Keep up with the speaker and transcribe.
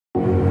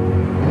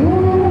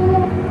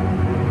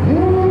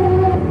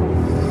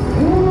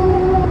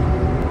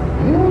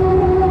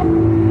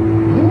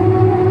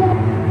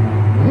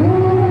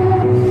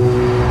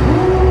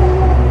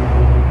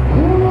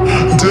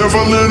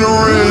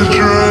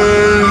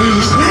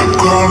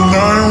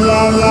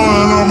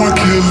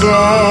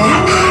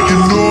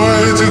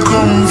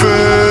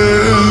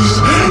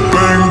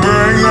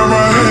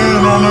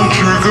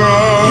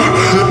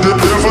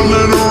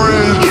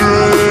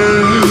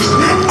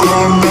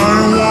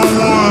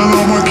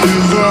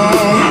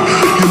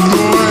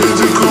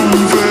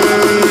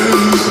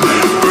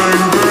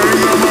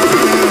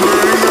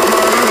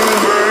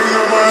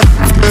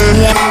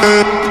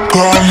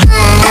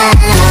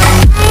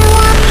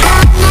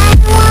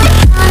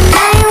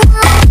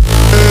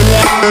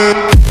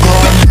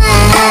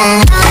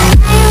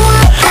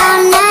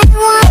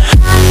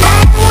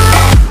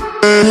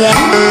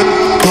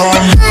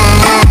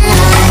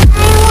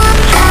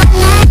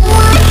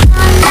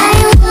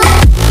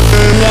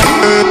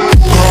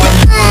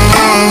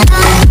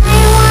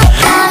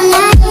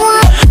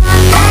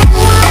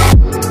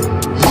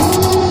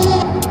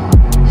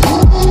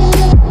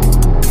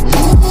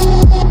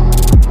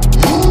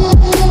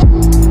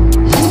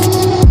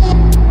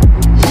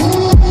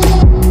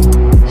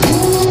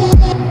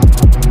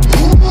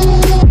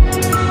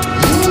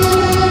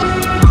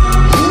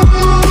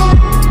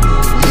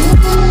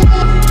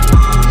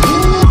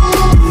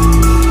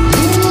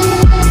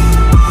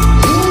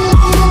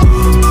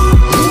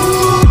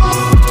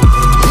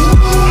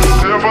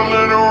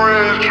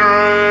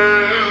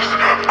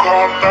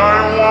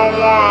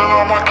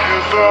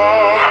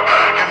star.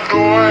 You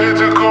know I hate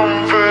to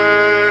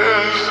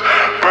confess.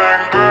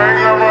 Bang bang,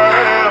 got my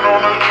hand on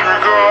the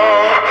trigger.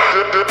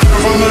 The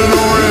devil in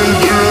a red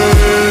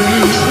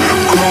dress.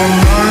 Call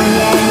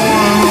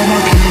 911, I'm a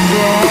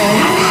killer.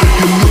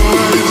 You know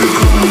I hate to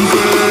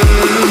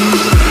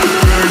confess.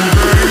 Bang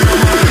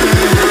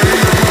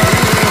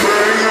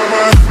bang, got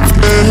my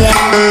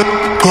hand.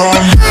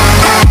 Call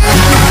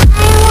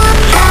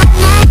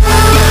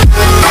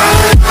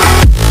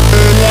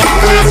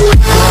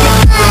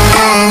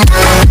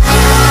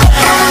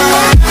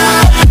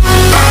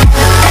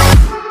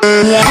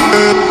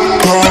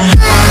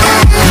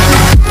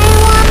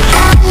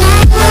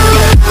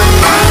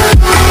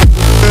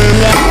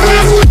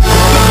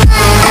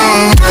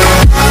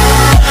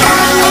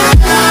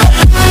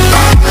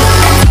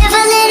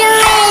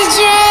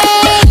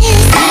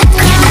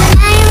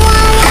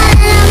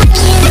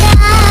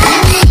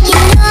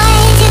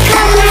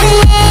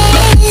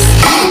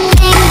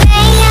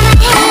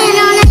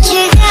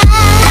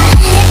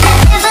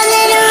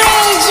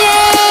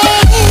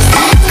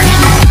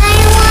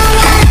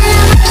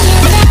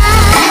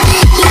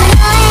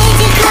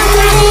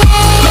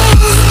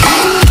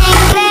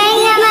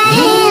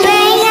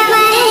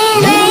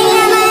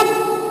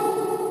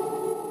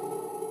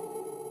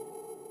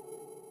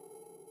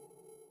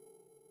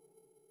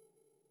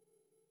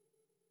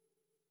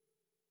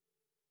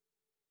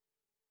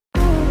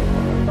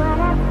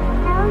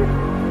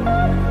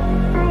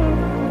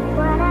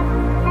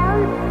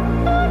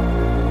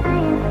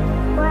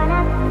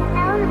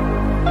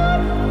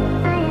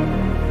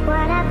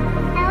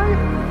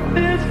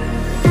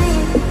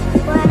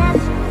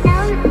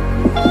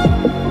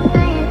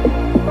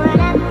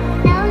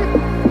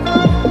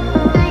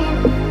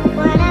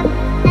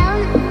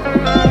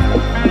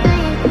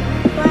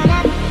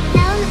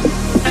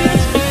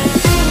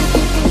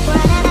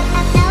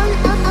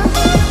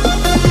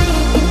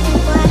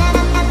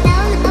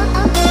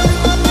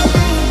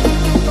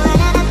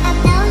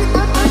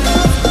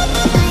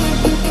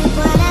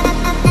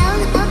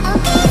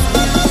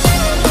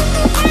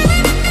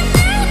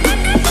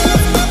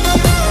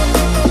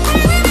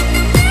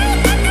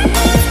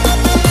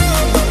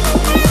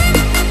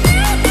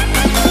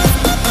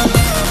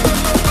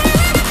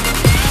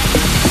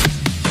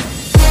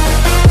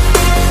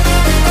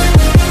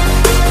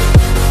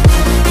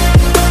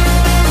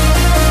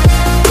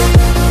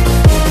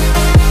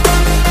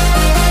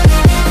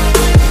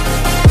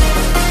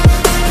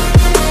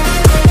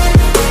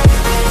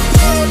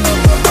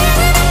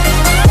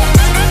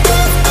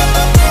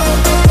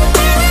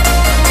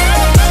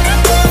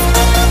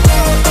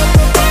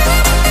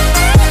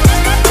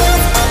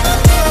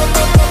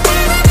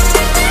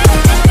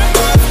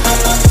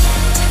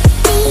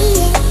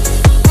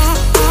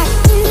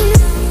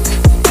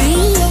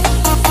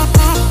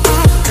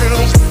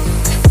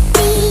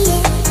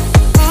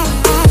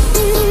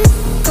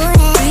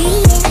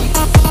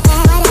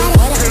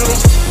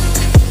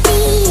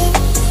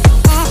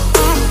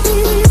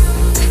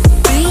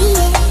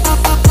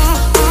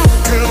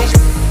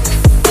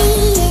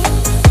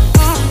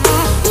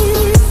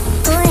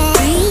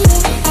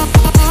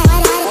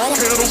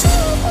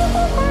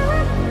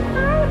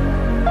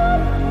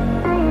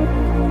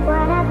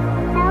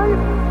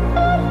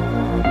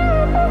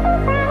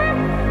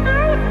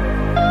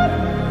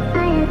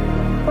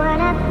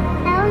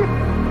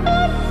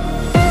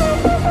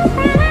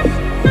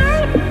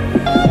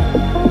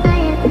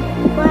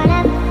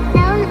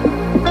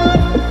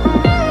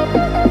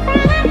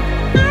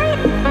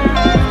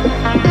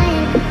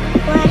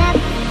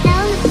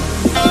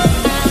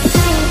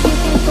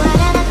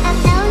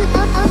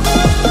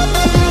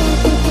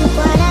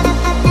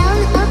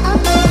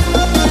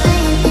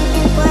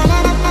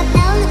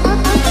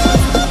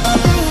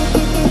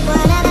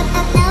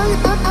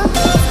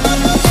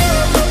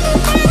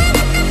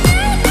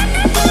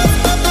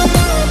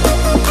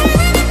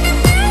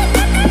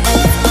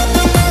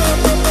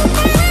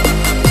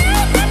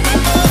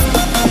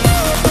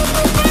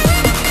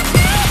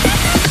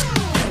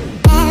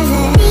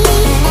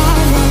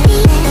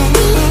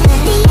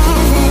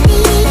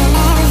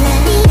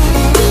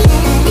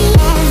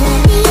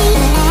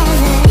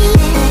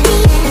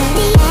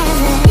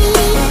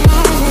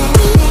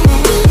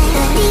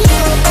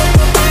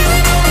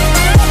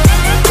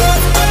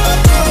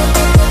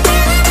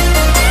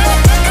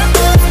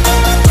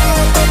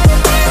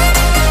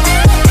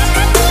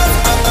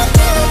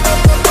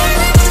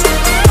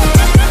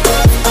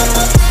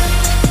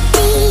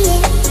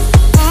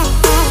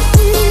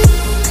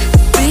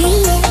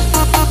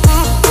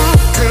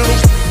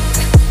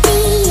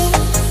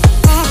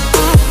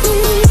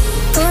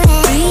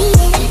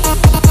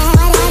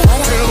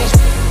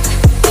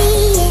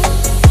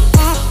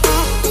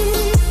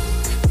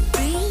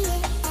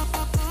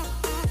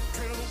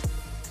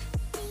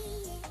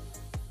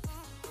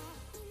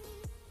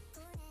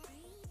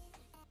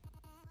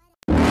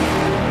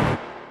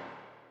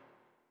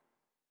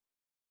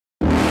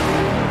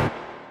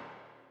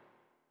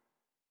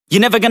You're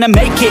never gonna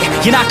make it,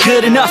 you're not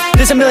good enough.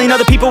 There's a million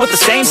other people with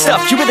the same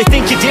stuff. You really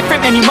think you're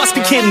different? Man, you must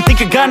be kidding.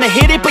 Think you're gonna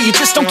hit it, but you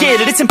just don't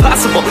get it. It's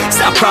impossible, it's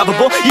not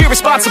probable, you're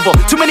irresponsible.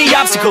 Too many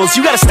obstacles,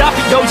 you gotta stop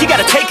it, yo. You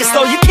gotta take it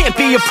slow, you can't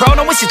be a pro.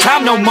 Don't waste your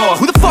time no more.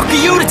 Who the fuck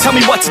are you to tell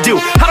me what to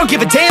do? I don't give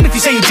a damn if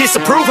you say you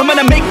disapprove. I'm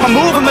gonna make my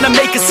move, I'm gonna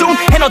make it soon.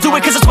 And I'll do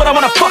it cause it's what I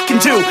wanna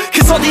fucking do.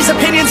 Cause all these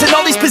opinions and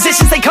all these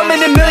positions, they come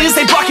in millions,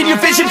 they blocking your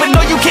vision. But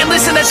no, you can't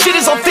listen, that shit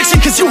is all fiction.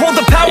 Cause you hold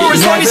the power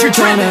as long as you're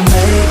dreaming.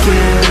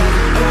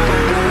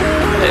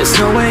 There's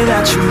no way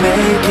that you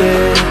make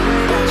it.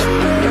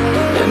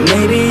 And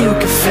maybe you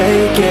can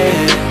fake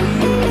it,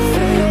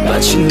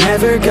 but you're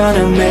never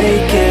gonna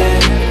make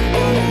it.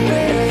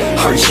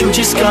 Are you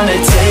just gonna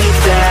take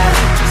that?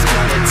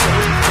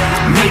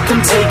 Make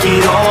them take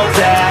it all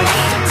back.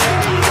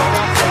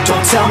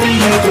 Don't tell me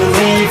you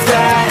believe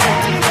that.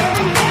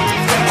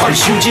 Are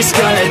you just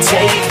gonna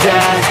take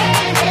that?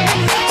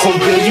 Or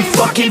will you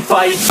fucking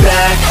fight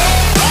back?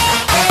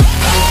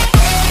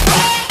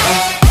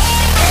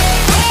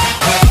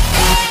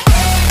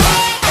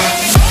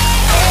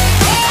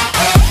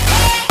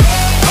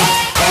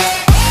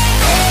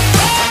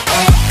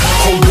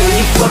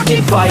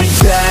 Fucking fight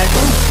back.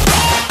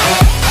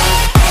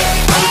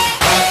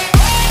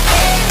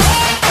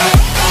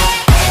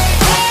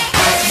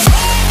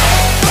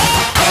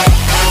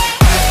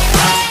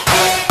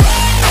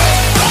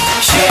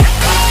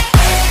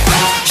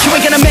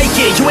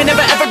 You ain't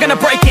never ever gonna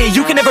break it.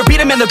 You can never beat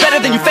them and they're better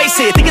than you face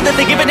it. Thinking that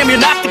they give a damn,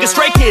 you're not thinking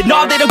straight, kid.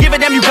 No, they don't give a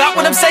damn, you got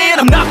what I'm saying?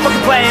 I'm not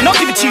fucking playing, I'll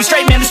give it to you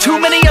straight, man. There's too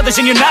many others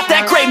and you're not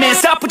that great, man.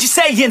 Stop what you're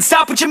saying,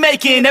 stop what you're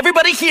making.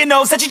 Everybody here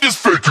knows that you just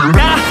faking.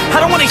 Nah, I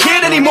don't wanna hear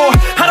it anymore,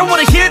 I don't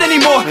wanna hear it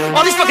anymore.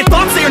 All these fucking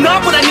thoughts, they are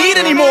not what I need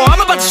anymore. I'm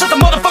about to shut the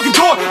motherfucking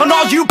door on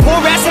all you poor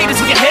ass haters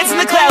with your heads in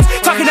the clouds,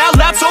 talking out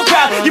loud so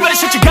proud. You better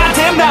shut your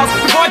goddamn mouth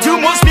before I do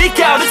more, speak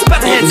out. It's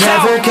about to head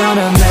south. You're never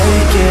gonna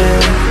make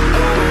it.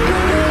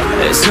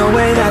 There's no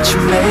way that you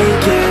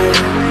make it.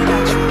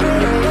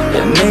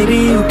 And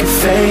maybe you can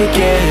fake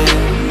it,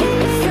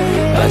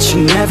 but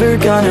you're never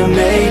gonna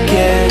make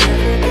it.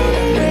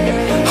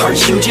 Are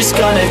you just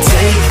gonna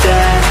take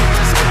that?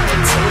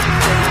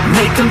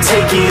 Make them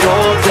take it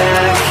all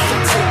back.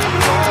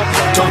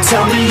 Don't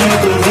tell me you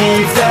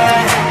believe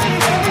that.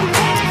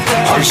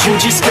 Are you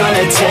just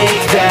gonna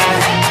take that?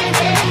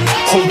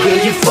 Or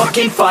will you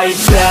fucking fight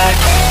back?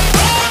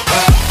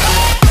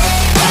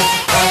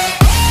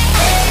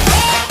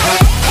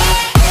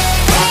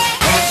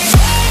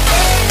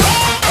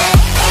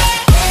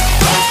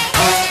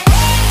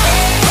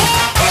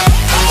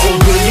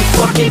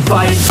 Fucking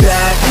fight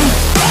back.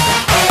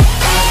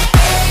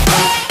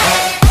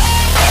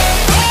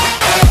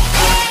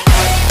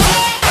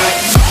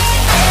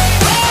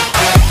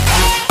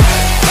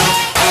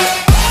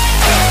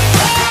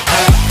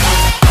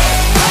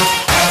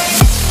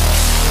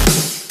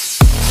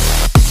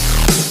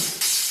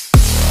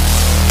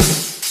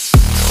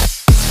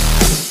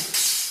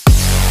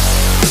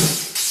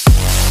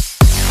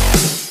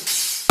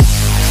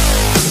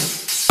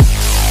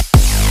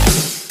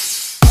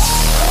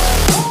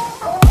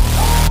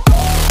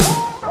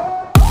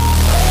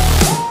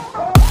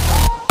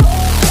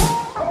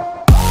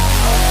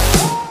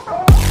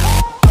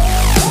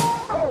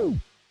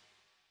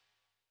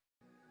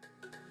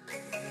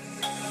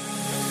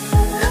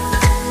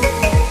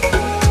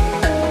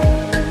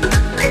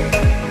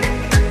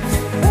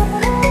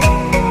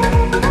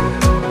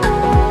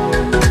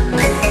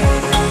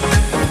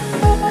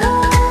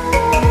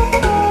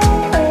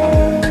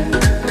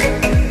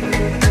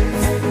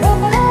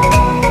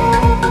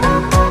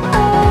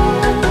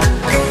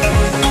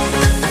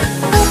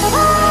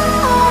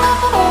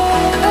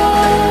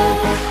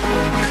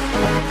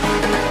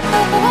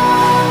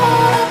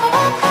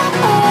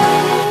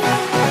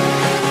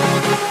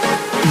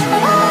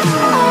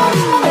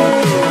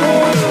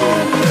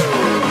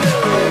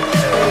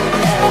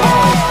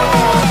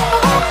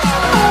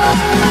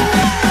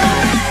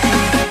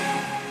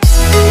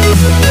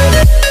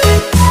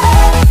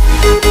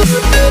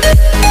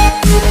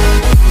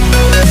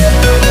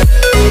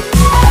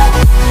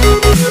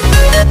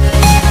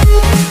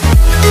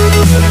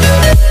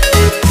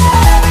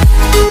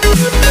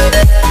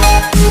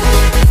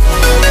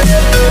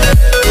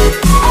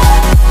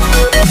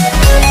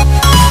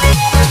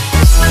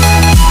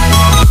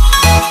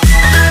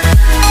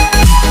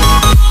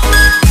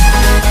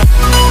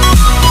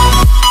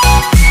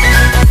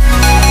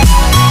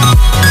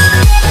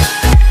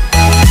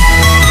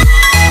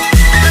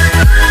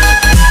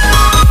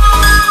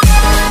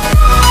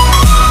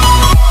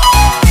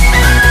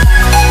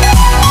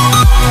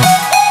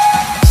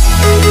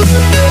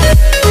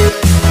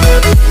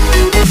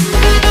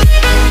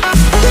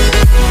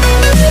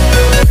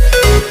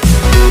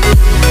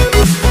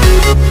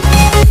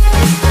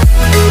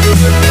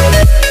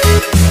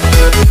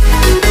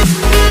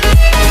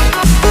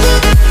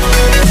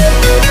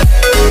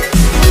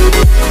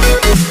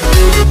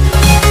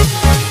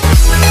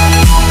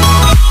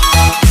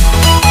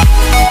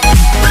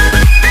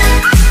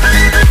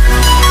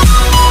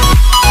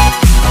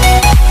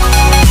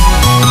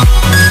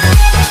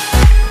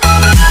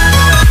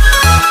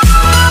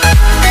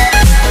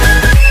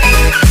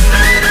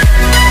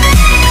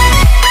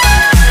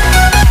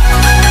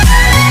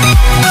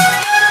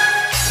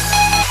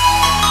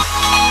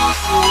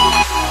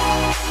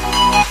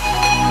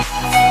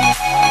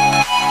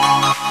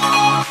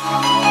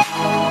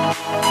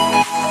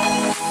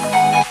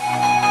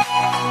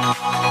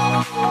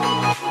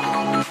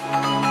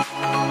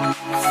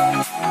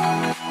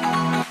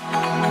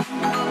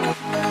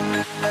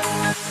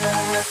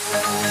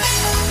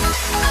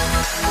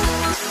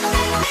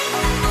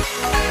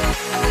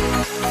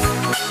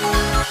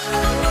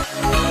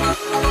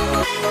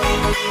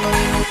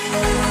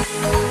 it.